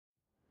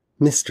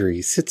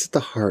Mystery sits at the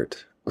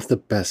heart of the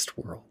best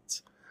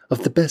worlds,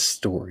 of the best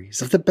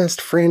stories, of the best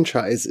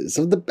franchises,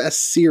 of the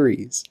best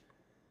series.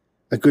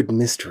 A good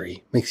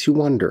mystery makes you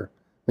wonder,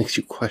 makes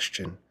you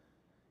question,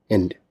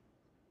 and,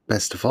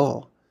 best of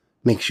all,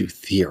 makes you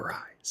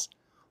theorize.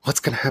 What's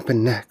going to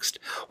happen next?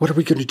 What are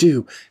we going to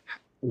do?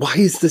 Why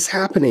is this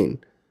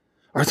happening?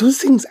 Are those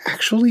things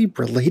actually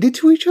related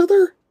to each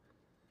other?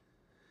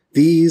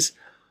 These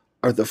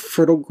are the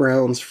fertile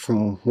grounds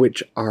from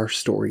which our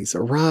stories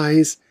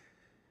arise,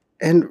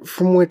 and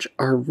from which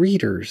our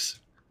readers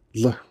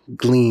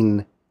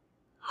glean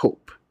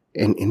hope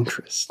and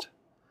interest.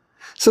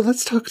 So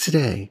let's talk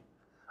today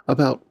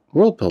about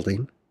world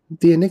building,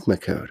 the Enigma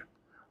Code,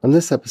 on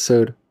this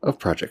episode of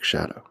Project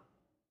Shadow.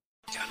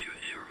 Can you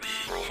hear me?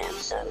 I have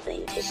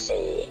something to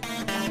say.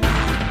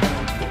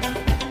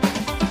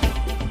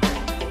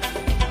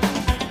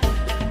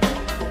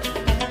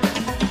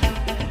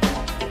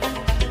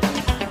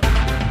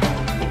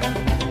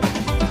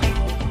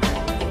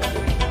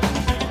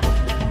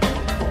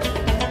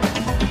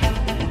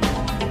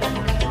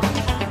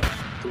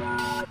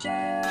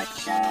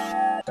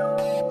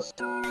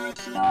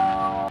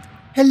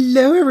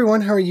 Hello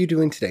everyone, how are you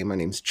doing today? My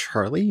name's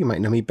Charlie. You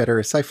might know me better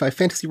as sci-fi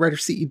fantasy writer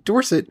C.E.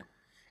 Dorset.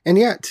 And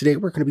yeah, today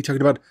we're going to be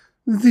talking about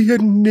the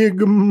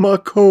Enigma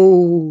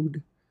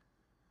Code.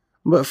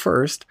 But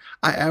first,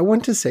 I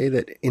want to say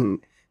that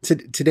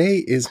today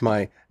is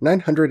my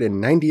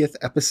 990th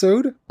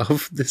episode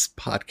of this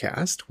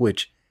podcast,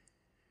 which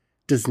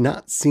does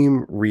not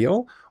seem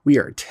real. We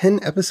are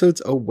 10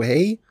 episodes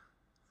away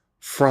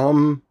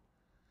from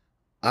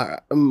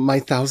my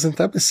 1000th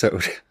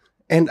episode.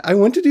 And I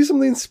want to do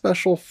something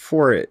special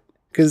for it.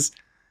 Because,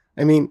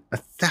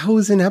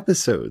 1,000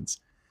 episodes.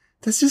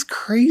 That's just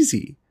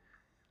crazy.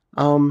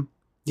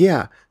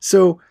 Yeah.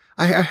 So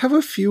I have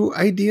a few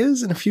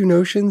ideas and a few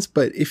notions,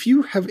 but if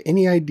you have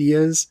any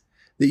ideas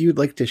that you'd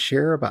like to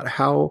share about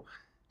how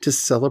to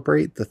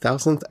celebrate the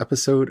 1000th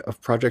episode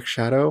of Project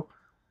Shadow,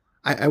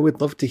 I would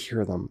love to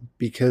hear them.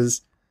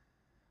 Because,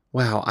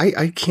 wow,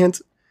 I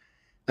can't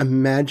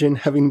imagine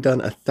having done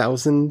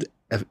 1,000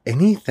 of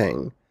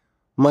anything,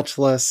 much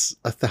less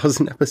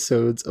 1,000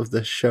 episodes of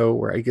this show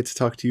where I get to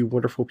talk to you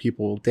wonderful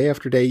people day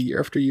after day, year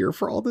after year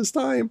for all this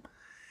time.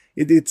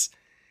 It's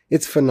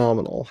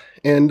phenomenal.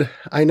 And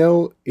I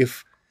know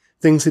if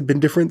things had been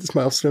different, this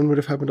milestone would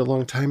have happened a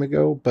long time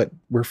ago, but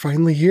we're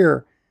finally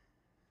here.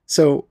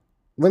 So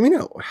let me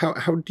know. How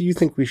do you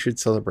think we should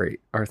celebrate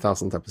our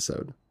 1000th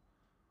episode?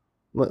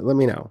 Let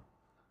me know.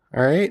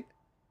 All right.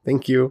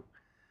 Thank you.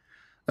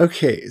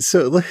 Okay.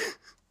 So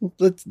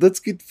let's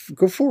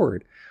go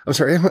forward. I'm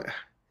sorry.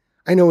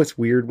 I know it's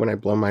weird when I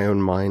blow my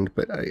own mind,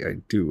 but I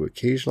do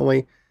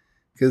occasionally,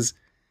 because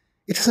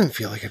it doesn't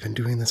feel like I've been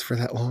doing this for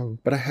that long,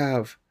 but I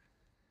have.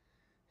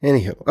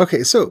 Anywho,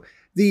 okay, so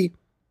the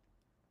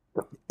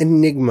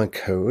Enigma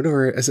Code,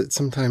 or as it's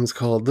sometimes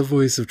called, the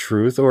Voice of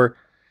Truth, or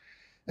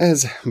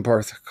as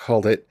Barth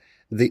called it,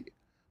 the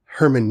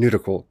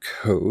Hermeneutical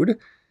Code.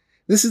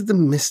 This is the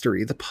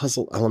mystery, the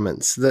puzzle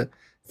elements, the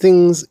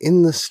things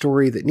in the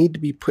story that need to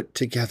be put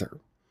together.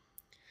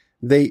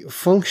 They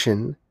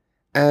function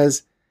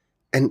as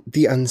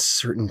the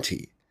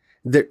uncertainty.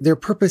 Their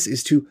purpose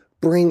is to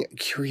bring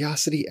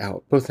curiosity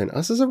out, both in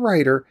us as a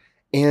writer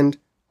and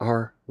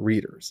our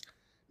readers.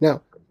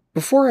 Now,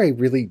 before I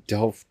really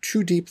delve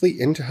too deeply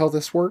into how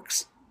this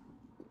works,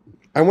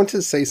 I want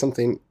to say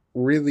something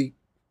really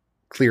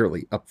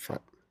clearly up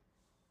front.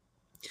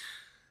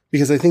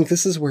 Because I think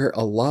this is where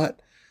a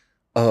lot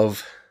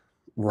of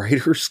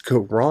writers go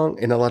wrong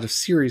and a lot of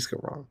series go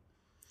wrong.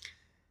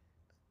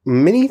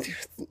 Many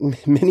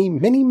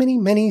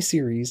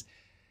series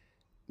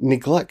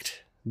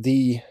neglect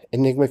the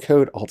Enigma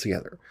Code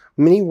altogether.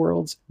 Many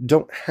worlds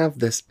don't have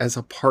this as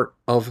a part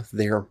of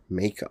their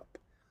makeup.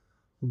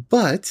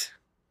 But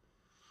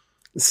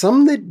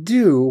some that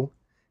do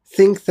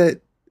think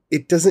that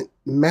it doesn't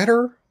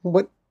matter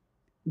what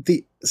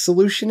the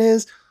solution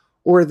is,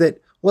 or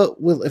that, well,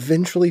 we'll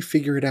eventually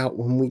figure it out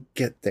when we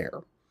get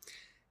there.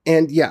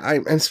 And yeah,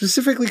 I'm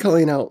specifically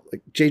calling out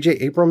like J.J.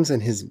 Abrams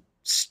and his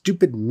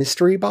stupid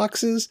mystery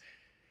boxes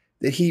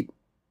that he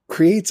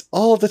creates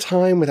all the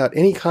time without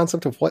any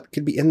concept of what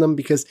could be in them,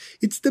 because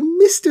it's the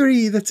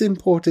mystery that's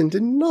important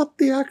and not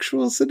the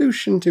actual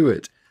solution to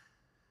it.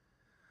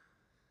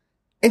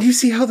 And you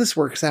see how this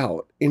works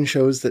out in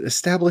shows that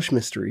establish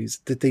mysteries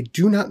that they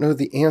do not know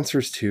the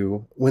answers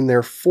to when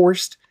they're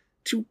forced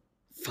to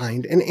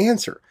find an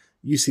answer.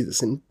 You see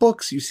this in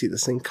books, you see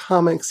this in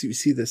comics, you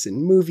see this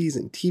in movies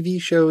and TV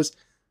shows.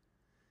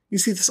 You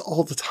see this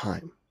all the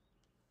time.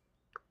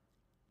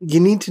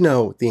 You need to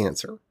know the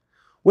answer,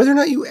 whether or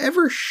not you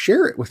ever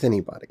share it with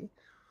anybody.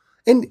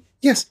 And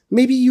yes,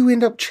 maybe you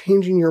end up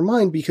changing your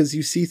mind because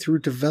you see through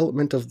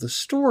development of the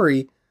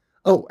story,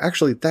 oh,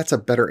 actually, that's a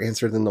better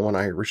answer than the one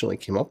I originally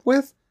came up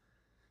with.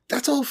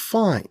 That's all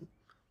fine.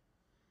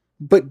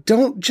 But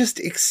don't just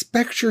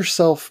expect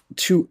yourself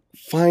to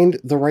find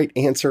the right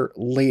answer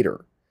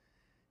later.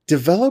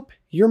 Develop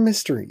your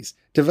mysteries,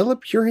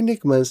 develop your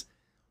enigmas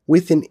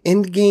with an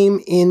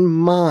endgame in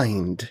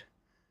mind.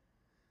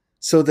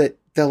 so that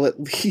they'll at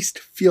least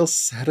feel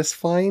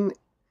satisfying.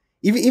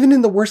 Even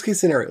in the worst case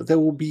scenario, they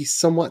will be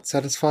somewhat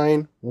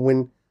satisfying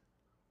when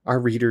our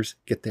readers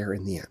get there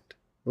in the end.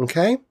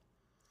 Okay?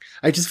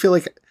 I just feel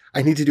like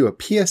I need to do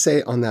a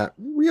PSA on that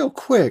real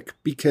quick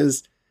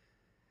because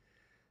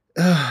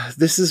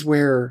this is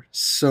where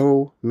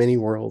so many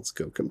worlds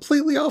go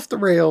completely off the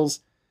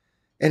rails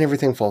and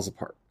everything falls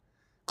apart.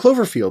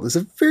 Cloverfield is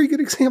a very good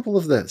example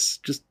of this.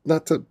 Just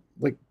not to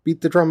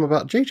beat the drum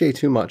about JJ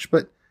too much,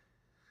 but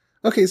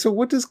okay, so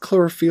what does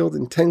Cloverfield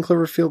and 10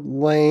 Cloverfield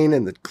Lane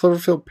and the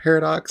Cloverfield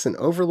Paradox and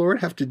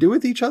Overlord have to do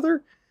with each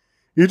other?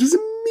 It is a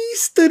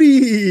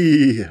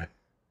mystery!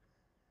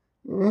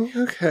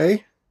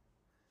 Okay.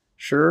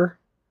 Sure.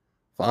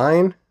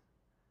 Fine.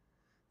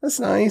 That's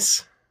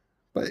nice.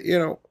 But,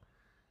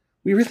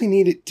 we really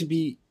need it to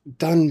be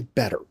done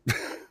better.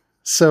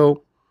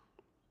 So,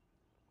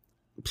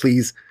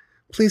 please,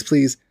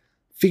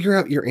 figure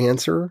out your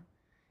answer.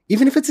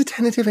 Even if it's a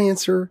tentative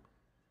answer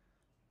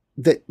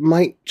that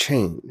might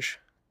change.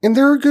 And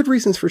there are good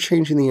reasons for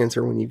changing the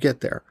answer when you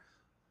get there.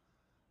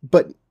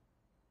 But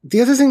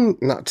the other thing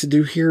not to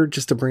do here,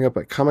 just to bring up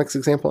a comics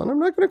example, and I'm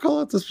not going to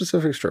call out the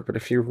specific strip, but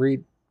if you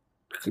read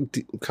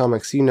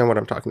comics, you know what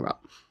I'm talking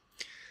about.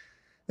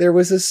 There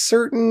was a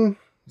certain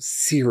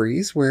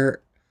series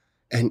where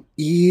an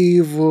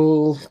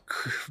evil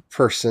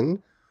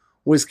person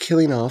was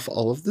killing off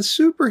all of the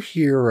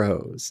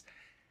superheroes.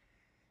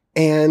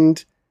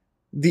 And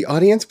the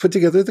audience put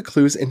together the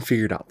clues and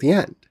figured out the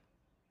end.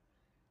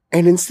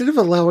 And instead of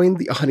allowing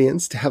the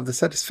audience to have the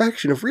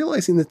satisfaction of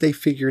realizing that they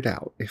figured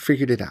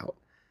it out,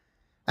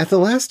 at the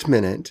last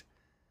minute,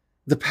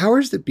 the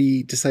powers that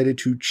be decided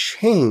to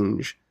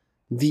change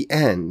the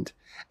end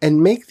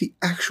and make the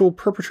actual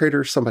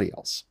perpetrator somebody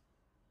else.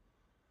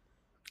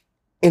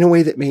 In a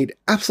way that made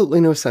absolutely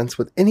no sense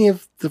with any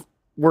of the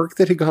work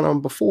that had gone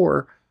on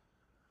before,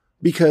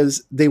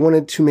 because they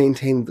wanted to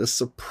maintain the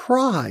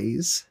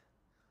surprise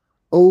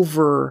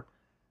over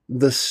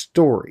the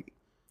story.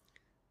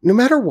 No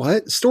matter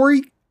what,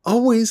 story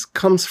always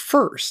comes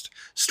first.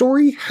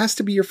 Story has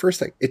to be your first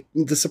thing.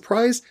 The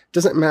surprise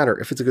doesn't matter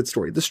if it's a good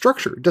story. The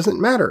structure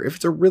doesn't matter if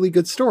it's a really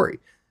good story.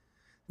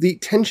 The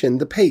tension,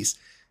 the pace,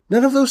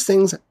 none of those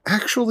things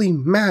actually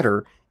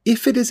matter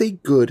if it is a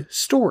good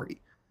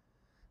story.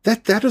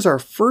 That is our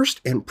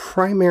first and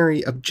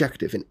primary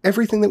objective in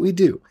everything that we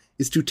do,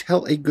 is to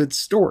tell a good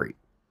story.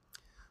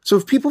 So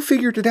if people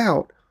figured it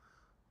out,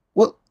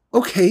 well,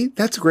 okay,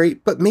 that's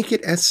great, but make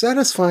it as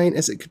satisfying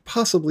as it could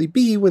possibly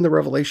be when the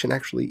revelation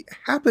actually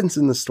happens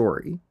in the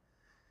story.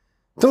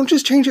 Don't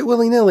just change it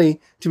willy-nilly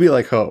to be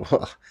like, oh,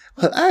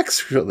 well,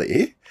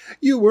 actually,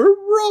 you were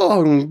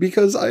wrong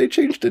because I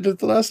changed it at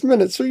the last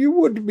minute, so you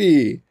would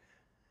be.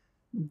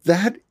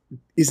 That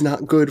is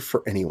not good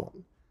for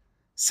anyone.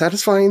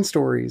 Satisfying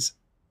stories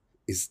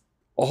is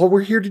all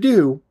we're here to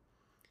do.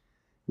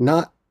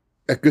 Not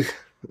a good...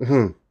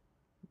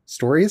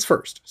 Story is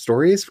first.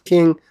 Story is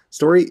king.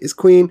 Story is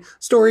queen.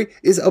 Story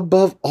is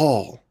above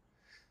all.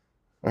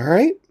 All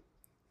right?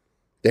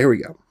 There we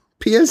go.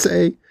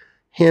 PSA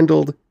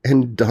handled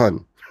and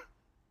done.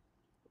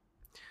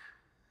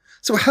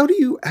 So how do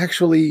you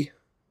actually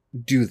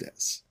do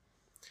this?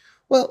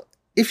 Well,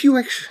 if you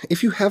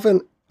have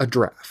a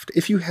draft,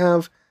 if you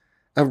have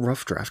a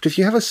rough draft, if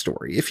you have a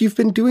story, if you've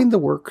been doing the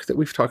work that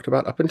we've talked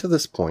about up until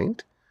this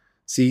point,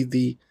 see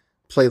the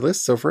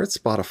playlists over at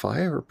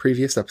Spotify or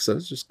previous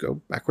episodes, just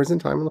go backwards in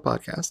time on the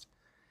podcast,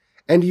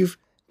 and you've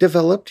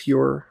developed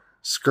your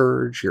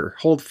scourge, your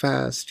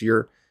holdfast,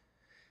 your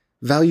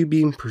value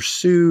being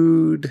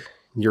pursued,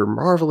 your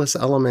marvelous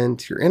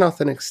element, your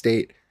inauthentic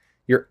state,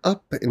 your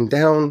up and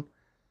down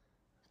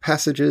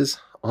passages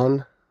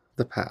on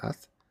the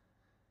path,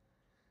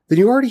 then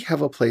you already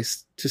have a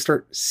place to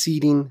start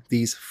seeding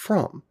these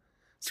from.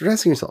 Start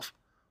asking yourself,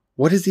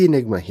 what is the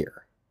enigma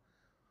here?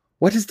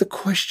 What is the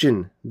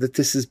question that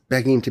this is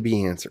begging to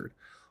be answered?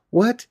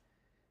 What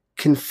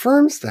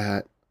confirms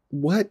that?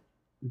 What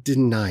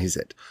denies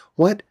it?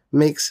 What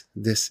makes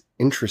this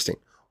interesting?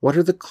 What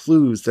are the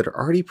clues that are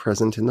already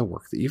present in the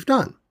work that you've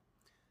done?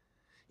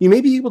 You may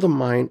be able to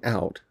mine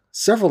out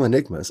several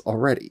enigmas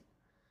already.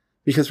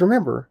 Because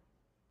remember,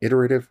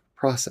 iterative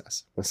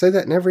process. I say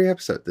that in every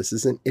episode. This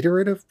is an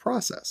iterative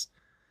process.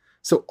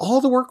 So all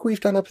the work we've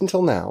done up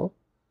until now,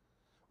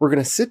 we're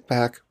going to sit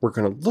back, we're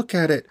going to look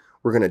at it,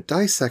 we're going to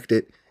dissect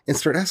it, and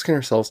start asking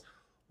ourselves,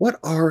 what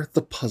are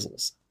the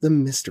puzzles, the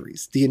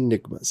mysteries, the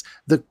enigmas,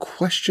 the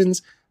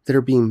questions that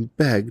are being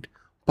begged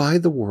by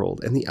the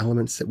world and the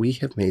elements that we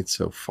have made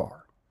so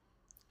far?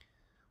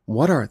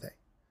 What are they?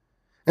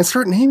 And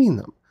start naming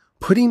them,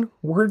 putting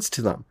words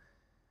to them.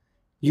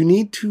 You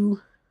need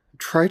to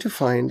try to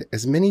find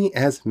as many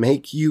as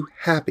make you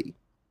happy.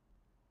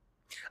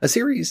 A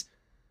series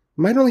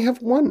might only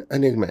have one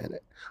enigma in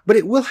it, but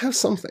it will have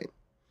something.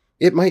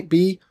 It might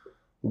be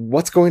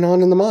what's going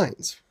on in the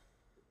mines.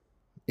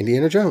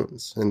 Indiana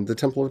Jones and the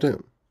Temple of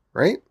Doom,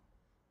 right?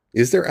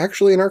 Is there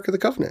actually an Ark of the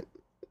Covenant?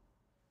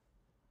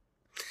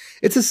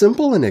 It's a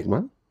simple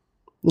enigma,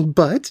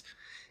 but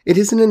it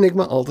is an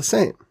enigma all the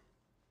same.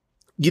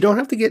 You don't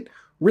have to get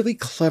really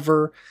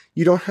clever.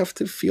 You don't have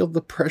to feel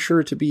the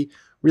pressure to be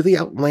really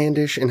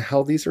outlandish in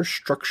how these are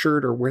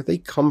structured or where they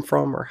come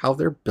from or how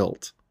they're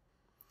built.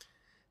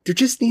 There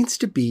just needs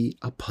to be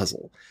a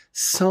puzzle.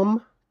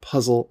 Some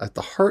puzzle at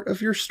the heart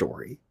of your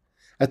story,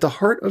 at the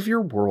heart of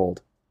your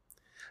world,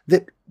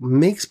 that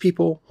makes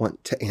people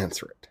want to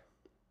answer it.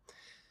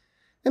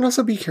 And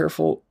also be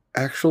careful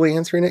actually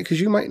answering it,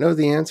 because you might know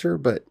the answer,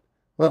 but,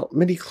 well,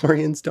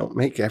 midi-chlorians don't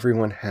make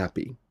everyone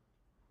happy.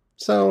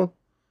 So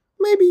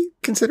maybe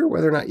consider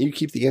whether or not you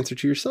keep the answer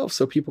to yourself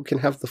so people can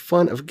have the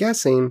fun of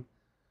guessing,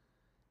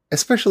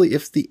 especially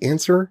if the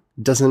answer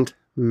doesn't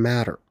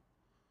matter.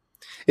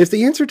 If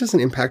the answer doesn't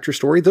impact your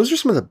story, those are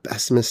some of the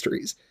best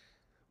mysteries.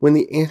 When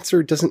the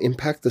answer doesn't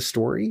impact the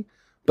story,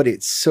 but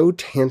it's so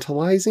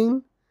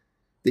tantalizing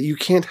that you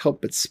can't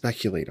help but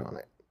speculate on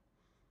it.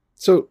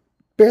 So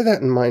bear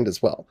that in mind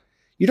as well.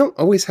 You don't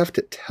always have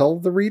to tell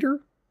the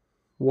reader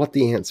what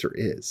the answer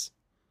is.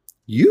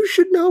 You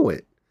should know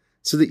it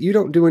so that you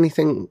don't do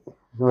anything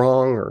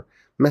wrong or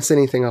mess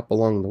anything up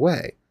along the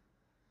way.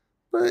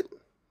 But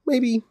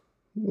maybe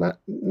not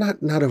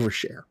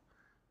overshare.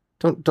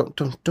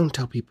 Don't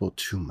tell people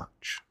too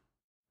much.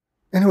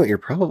 I know what you're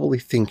probably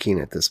thinking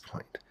at this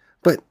point,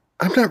 but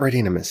I'm not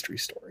writing a mystery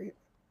story.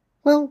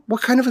 Well,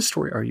 what kind of a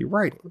story are you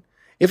writing?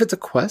 If it's a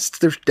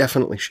quest, there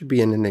definitely should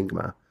be an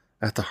enigma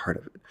at the heart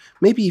of it.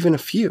 Maybe even a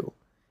few.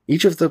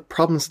 Each of the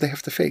problems they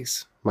have to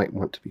face might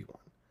want to be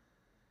one.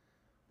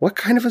 What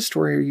kind of a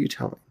story are you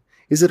telling?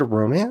 Is it a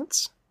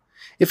romance?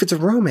 If it's a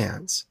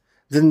romance,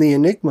 then the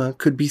enigma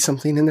could be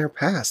something in their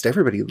past.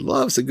 Everybody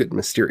loves a good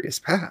mysterious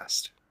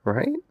past,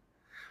 right?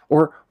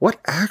 Or what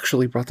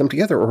actually brought them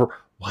together, or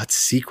what's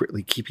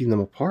secretly keeping them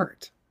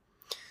apart.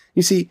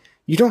 You see,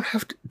 you don't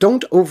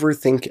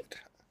overthink it.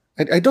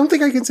 I don't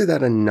think I can say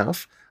that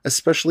enough,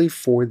 especially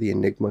for the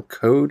Enigma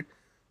code.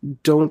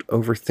 Don't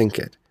overthink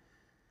it.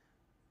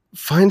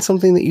 Find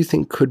something that you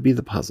think could be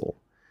the puzzle.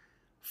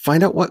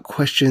 Find out what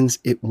questions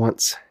it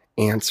wants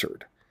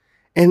answered,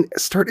 and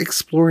start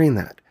exploring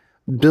that.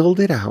 Build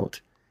it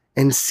out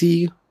and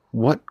see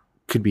what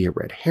could be a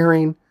red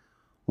herring,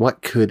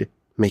 what could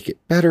make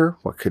it better,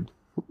 what could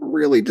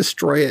really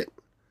destroy it.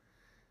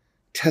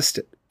 Test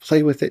it,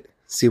 play with it,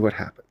 see what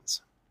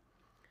happens.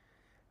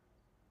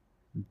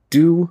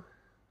 Do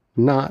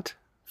not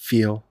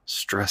feel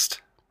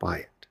stressed by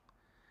it.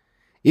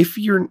 If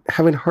you're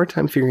having a hard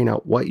time figuring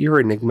out what your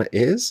enigma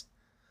is,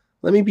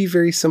 let me be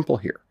very simple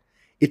here.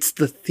 It's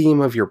the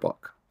theme of your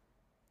book.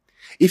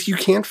 If you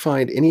can't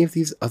find any of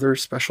these other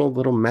special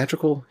little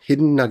magical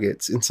hidden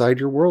nuggets inside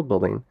your world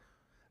building,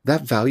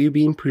 that value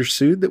being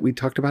pursued that we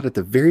talked about at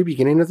the very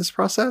beginning of this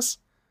process,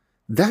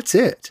 that's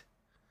it.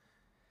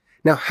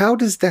 Now, how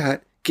does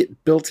that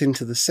get built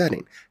into the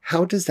setting?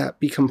 How does that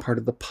become part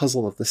of the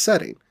puzzle of the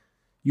setting?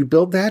 You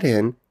build that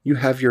in, you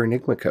have your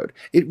Enigma code.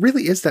 It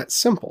really is that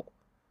simple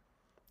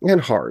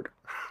and hard,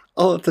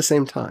 all at the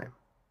same time.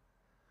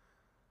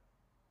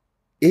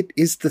 It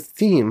is the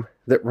theme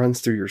that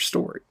runs through your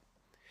story.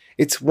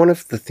 It's one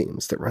of the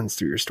themes that runs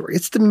through your story.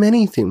 It's the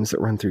many themes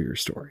that run through your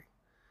story.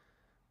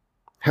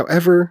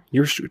 However,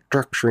 you're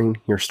structuring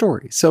your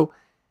story. So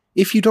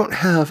if you don't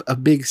have a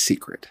big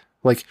secret,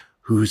 like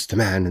who's the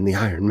man in the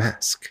iron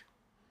mask,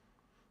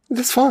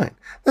 that's fine.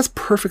 That's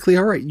perfectly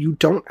all right. You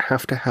don't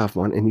have to have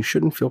one, and you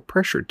shouldn't feel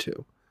pressured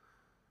to.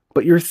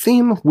 But your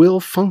theme will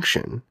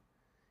function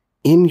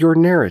in your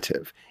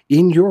narrative,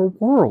 in your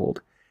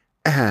world,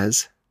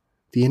 as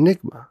the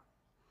enigma.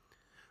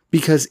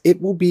 Because it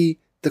will be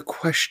the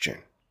question.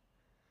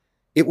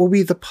 It will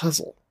be the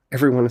puzzle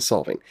everyone is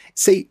solving.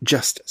 Say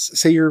justice.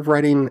 Say you're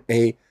writing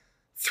a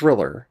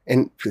thriller,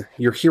 and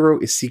your hero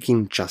is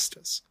seeking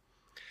justice.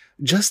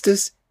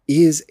 Justice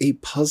is a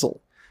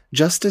puzzle.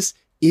 Justice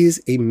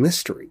is a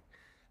mystery.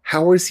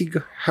 How is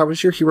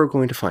your hero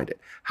going to find it?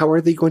 How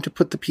are they going to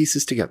put the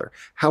pieces together?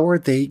 How are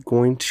they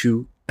going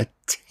to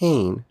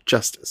attain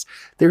justice?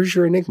 There's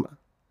your enigma.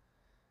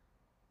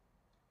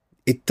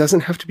 It doesn't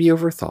have to be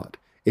overthought.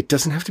 It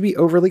doesn't have to be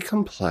overly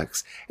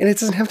complex, and it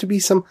doesn't have to be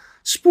some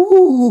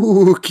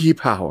spooky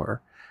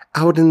power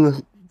out in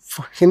the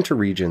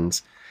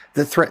interregions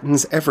that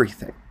threatens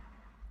everything.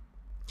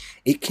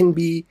 It can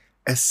be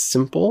as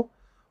simple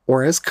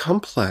or as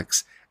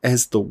complex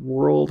as the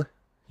world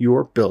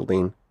you're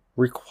building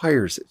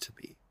requires it to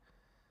be.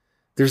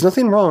 There's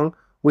nothing wrong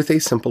with a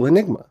simple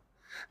enigma.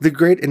 The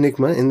great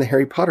enigma in the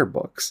Harry Potter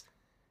books,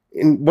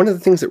 and one of the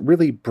things that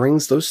really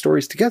brings those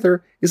stories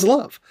together is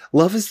love.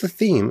 Love is the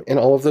theme in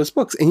all of those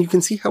books, and you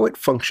can see how it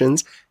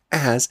functions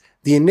as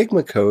the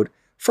Enigma code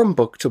from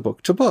book to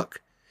book to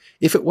book.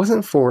 If it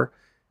wasn't for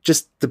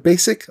just the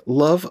basic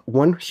love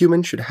one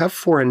human should have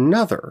for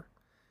another,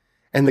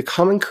 and the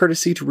common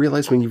courtesy to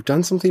realize when you've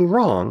done something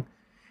wrong,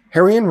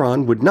 Harry and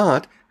Ron would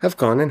not have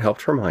gone and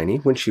helped Hermione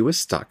when she was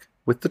stuck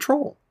with the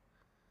troll.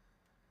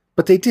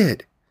 But they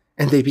did,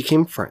 and they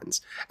became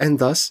friends, and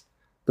thus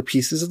the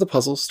pieces of the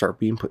puzzle start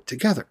being put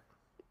together.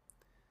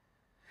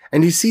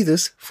 And you see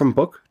this from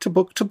book to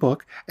book to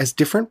book as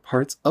different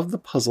parts of the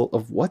puzzle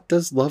of what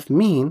does love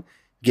mean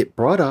get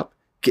brought up,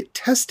 get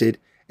tested,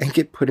 and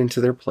get put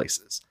into their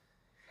places.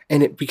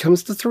 And it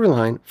becomes the through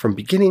line from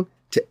beginning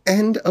to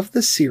end of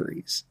the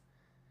series.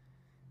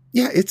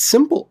 Yeah, it's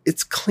simple.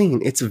 It's clean.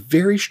 It's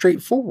very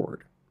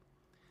straightforward.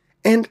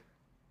 And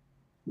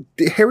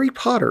Harry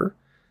Potter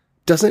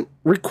doesn't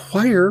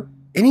require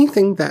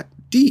anything that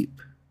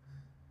deep.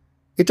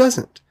 It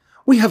doesn't.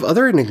 We have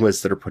other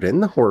enigmas that are put in,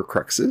 the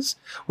Horcruxes.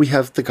 We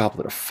have the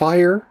Goblet of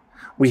Fire.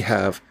 We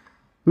have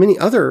many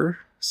others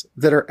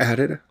that are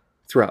added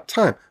throughout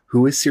time.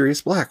 Who is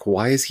Sirius Black?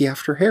 Why is he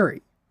after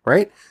Harry?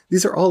 Right?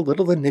 These are all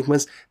little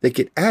enigmas that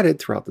get added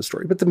throughout the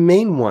story. But the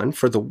main one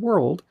for the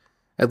world,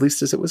 at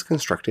least as it was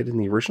constructed in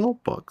the original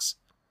books,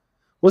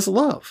 was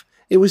love.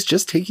 It was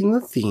just taking the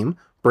theme,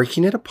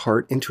 breaking it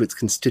apart into its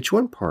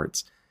constituent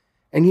parts,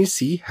 and you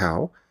see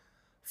how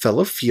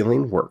fellow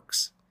feeling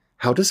works.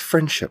 How does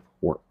friendship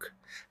work?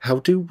 How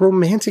do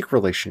romantic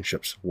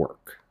relationships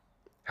work?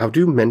 How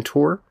do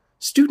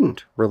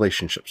mentor-student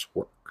relationships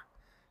work?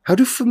 How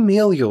do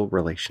familial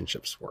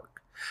relationships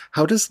work?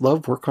 How does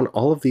love work on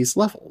all of these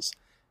levels?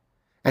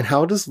 And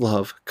how does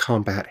love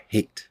combat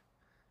hate?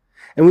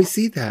 And we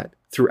see that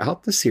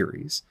throughout the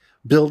series,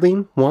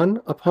 building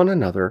one upon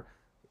another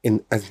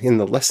in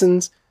the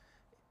lessons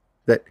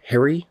that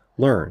Harry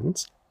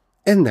learns,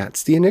 and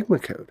that's the Enigma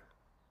Code.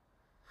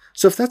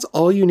 So if that's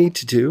all you need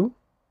to do,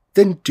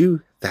 then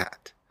do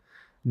that.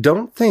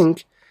 Don't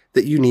think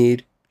that you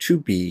need to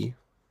be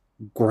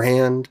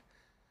grand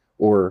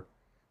or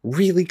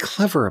really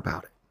clever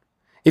about it.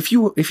 If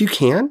you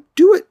can,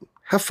 do it.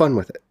 Have fun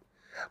with it.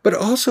 But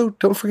also,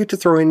 don't forget to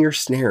throw in your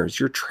snares,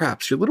 your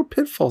traps, your little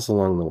pitfalls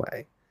along the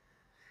way.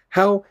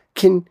 How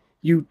can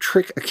you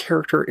trick a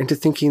character into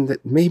thinking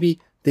that maybe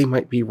they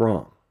might be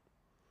wrong?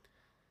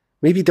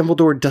 Maybe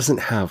Dumbledore doesn't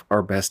have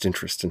our best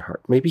interest in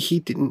heart. Maybe he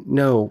didn't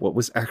know what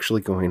was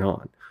actually going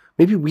on.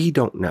 Maybe we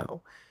don't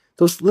know.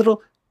 Those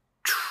little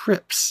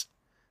trips,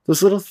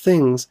 those little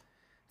things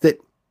that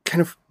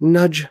kind of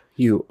nudge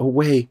you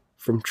away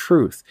from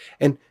truth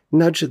and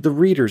nudge the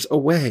readers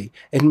away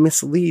and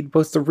mislead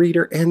both the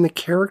reader and the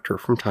character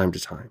from time to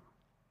time.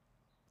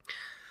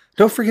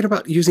 Don't forget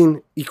about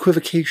using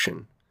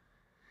equivocation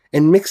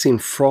and mixing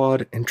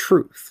fraud and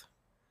truth.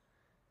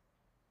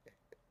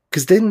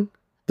 Because then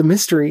the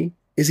mystery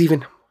is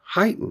even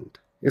heightened.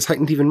 It's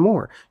heightened even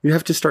more. You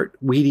have to start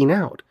weeding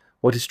out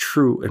what is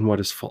true and what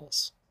is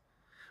false.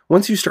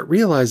 Once you start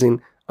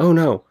realizing, oh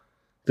no,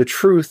 the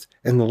truth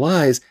and the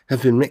lies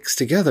have been mixed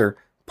together,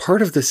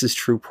 part of this is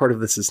true, part of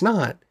this is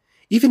not,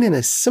 even in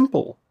a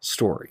simple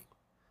story,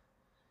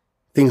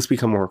 things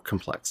become more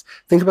complex.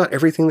 Think about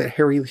everything that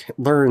Harry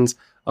learns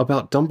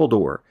about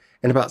Dumbledore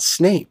and about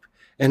Snape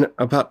and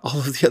about all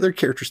of the other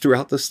characters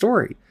throughout the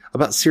story,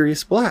 about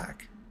Sirius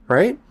Black,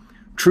 right?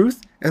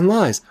 Truth and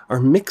lies are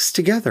mixed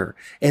together,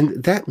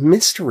 and that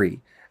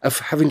mystery of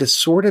having to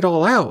sort it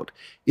all out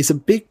is a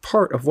big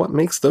part of what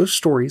makes those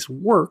stories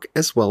work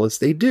as well as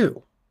they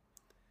do.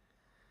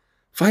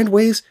 Find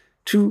ways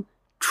to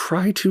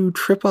try to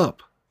trip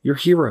up your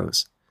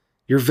heroes,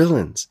 your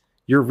villains,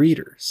 your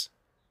readers.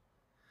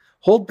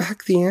 Hold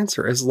back the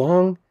answer as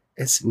long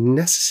as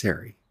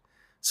necessary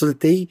so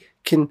that they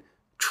can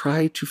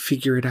try to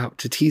figure it out,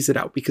 to tease it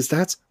out, because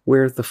that's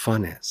where the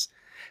fun is.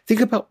 Think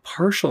about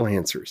partial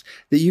answers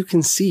that you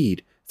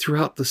concede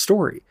throughout the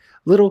story,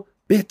 little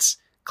bits,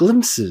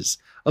 glimpses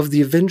of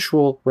the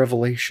eventual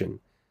revelation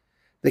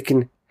that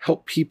can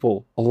help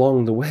people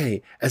along the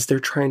way as they're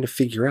trying to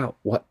figure out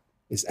what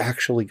is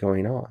actually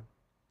going on.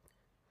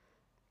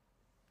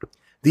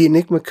 The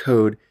Enigma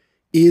Code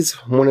is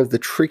one of the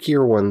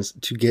trickier ones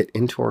to get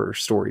into our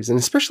stories, and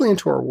especially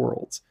into our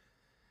worlds.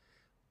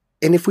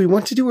 And if we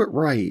want to do it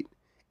right,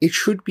 it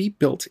should be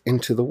built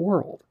into the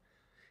world.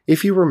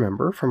 If you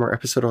remember from our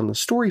episode on the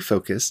story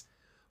focus,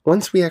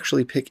 once we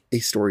actually pick a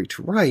story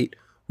to write,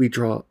 we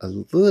draw a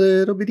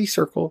little bitty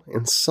circle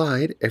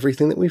inside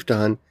everything that we've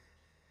done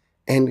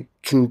and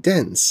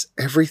condense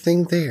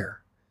everything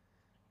there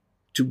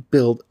to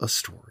build a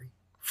story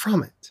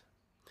from it.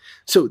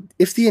 So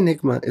if the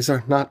Enigma is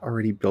not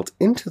already built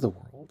into the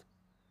world,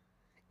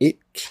 it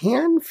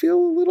can feel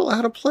a little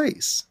out of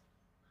place.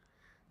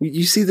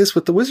 You see this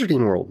with the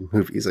Wizarding World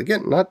movies.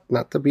 Again,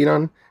 not to beat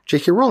on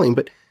J.K. Rowling,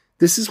 but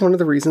this is one of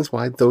the reasons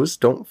why those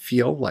don't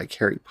feel like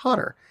Harry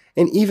Potter.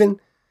 And even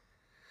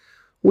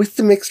with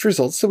the mixed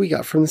results that we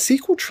got from the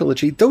sequel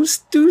trilogy, those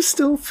do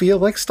still feel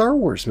like Star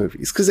Wars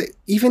movies. Because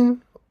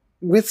even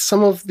with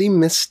some of the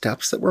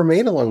missteps that were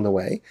made along the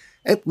way,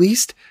 at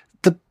least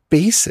the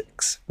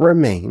basics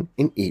remain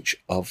in each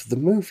of the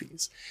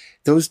movies.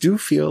 Those do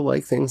feel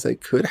like things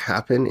that could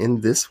happen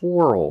in this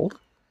world,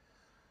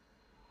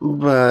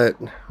 but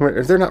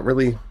they're not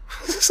really,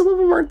 some of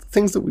them aren't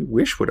things that we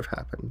wish would have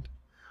happened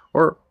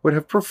or would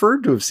have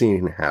preferred to have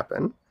seen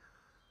happen.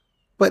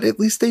 But at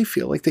least they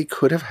feel like they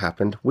could have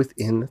happened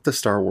within the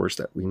Star Wars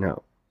that we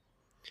know.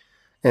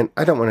 And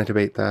I don't want to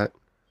debate that.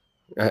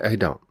 I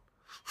don't.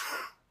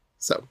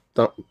 So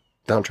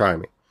don't try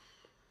me.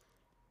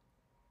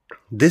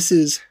 This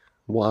is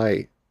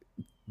why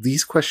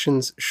these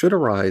questions should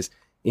arise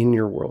in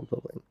your world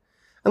building.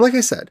 And like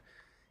I said,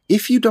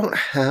 if you don't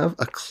have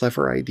a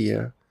clever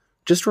idea,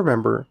 just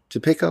remember to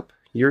pick up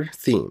your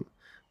theme,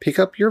 pick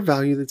up your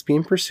value that's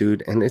being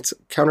pursued and its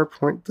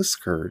counterpoint, the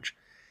scourge,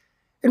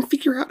 and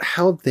figure out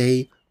how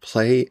they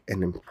play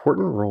an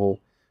important role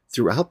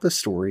throughout the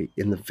story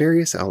in the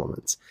various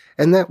elements,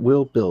 and that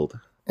will build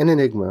an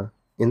enigma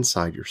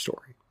inside your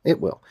story. It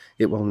will.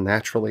 It will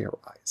naturally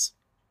arise.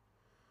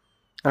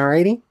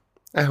 Alrighty?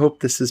 I hope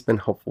this has been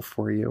helpful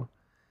for you.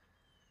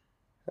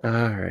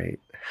 Alright.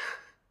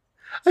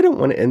 I don't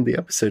want to end the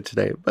episode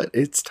today, but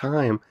it's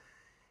time.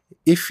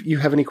 If you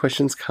have any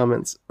questions,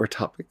 comments, or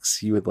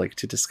topics you would like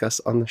to discuss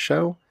on the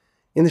show,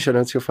 in the show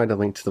notes you'll find a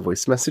link to the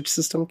voice message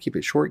system. Keep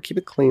it short, keep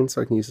it clean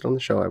so I can use it on the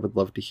show. I would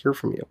love to hear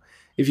from you.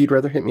 If you'd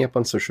rather hit me up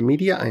on social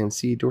media, I am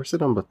C.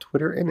 Dorset on both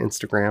Twitter and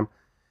Instagram,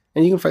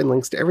 and you can find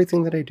links to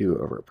everything that I do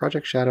over at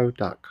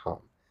projectshadow.com.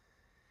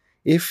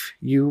 If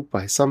you,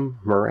 by some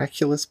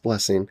miraculous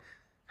blessing,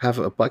 have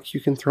a buck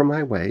you can throw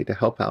my way to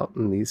help out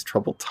in these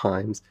troubled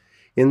times,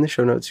 in the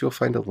show notes you'll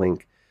find a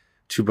link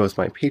to both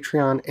my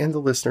Patreon and the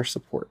listener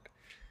support.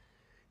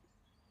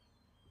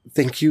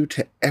 Thank you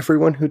to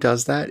everyone who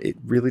does that. It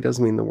really does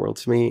mean the world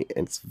to me,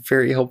 and it's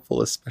very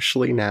helpful,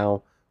 especially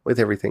now with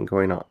everything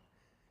going on.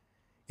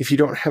 If you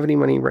don't have any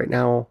money right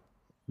now,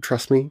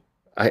 trust me,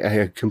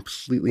 I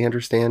completely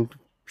understand.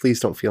 Please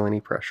don't feel any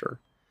pressure.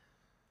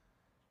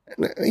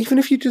 Even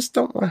if you just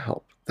don't want to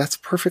help, that's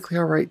perfectly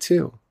all right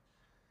too.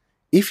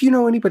 If you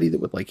know anybody that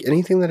would like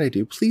anything that I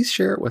do, please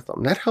share it with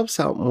them. That helps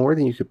out more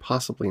than you could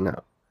possibly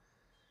know.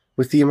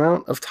 With the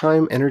amount of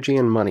time, energy,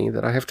 and money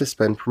that I have to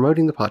spend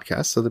promoting the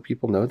podcast so that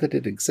people know that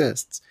it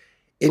exists,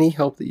 any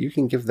help that you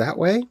can give that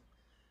way,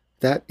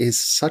 that is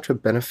such a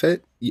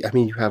benefit. I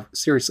mean, you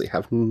seriously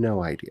have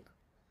no idea.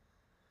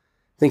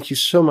 Thank you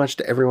so much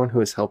to everyone who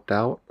has helped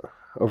out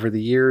over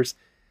the years.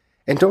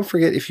 And don't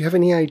forget, if you have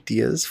any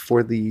ideas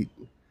for the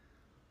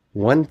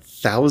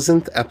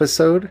 1000th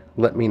episode,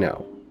 let me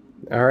know.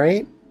 All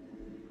right?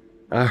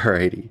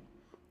 Alrighty.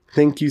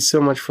 Thank you so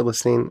much for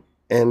listening,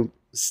 and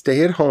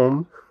stay at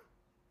home,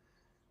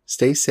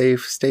 stay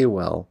safe, stay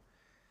well,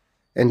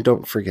 and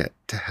don't forget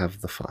to have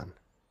the fun.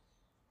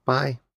 Bye.